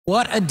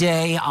What a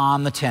day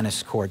on the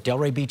tennis court.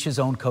 Delray Beach's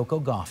own Coco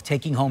Gauff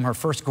taking home her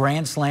first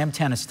Grand Slam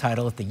tennis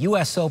title at the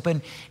U.S.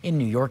 Open in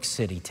New York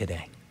City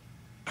today.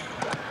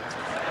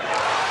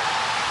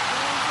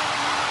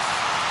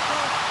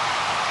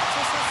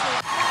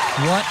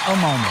 What a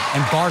moment.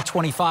 And Bar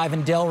 25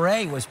 in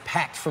Delray was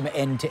packed from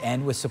end to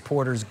end with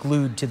supporters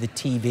glued to the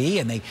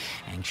TV, and they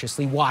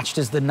anxiously watched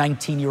as the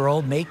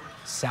 19-year-old made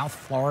South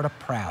Florida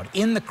proud.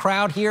 In the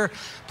crowd here,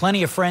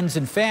 plenty of friends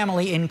and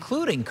family,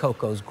 including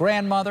Coco's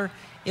grandmother,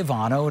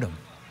 Yvonne Odom.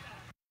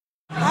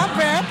 I'm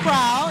very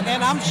proud,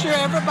 and I'm sure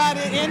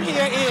everybody in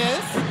here is,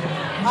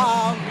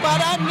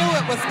 but I knew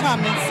it was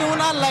coming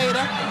sooner or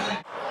later.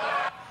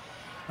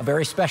 A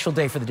very special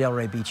day for the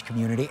Delray Beach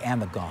community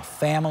and the Gauf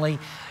family.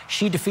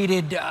 She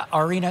defeated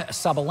Aryna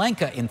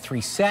Sabalenka in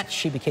 3 sets.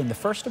 She became the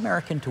first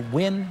American to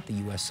win the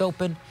U.S.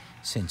 Open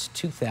since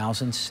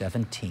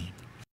 2017.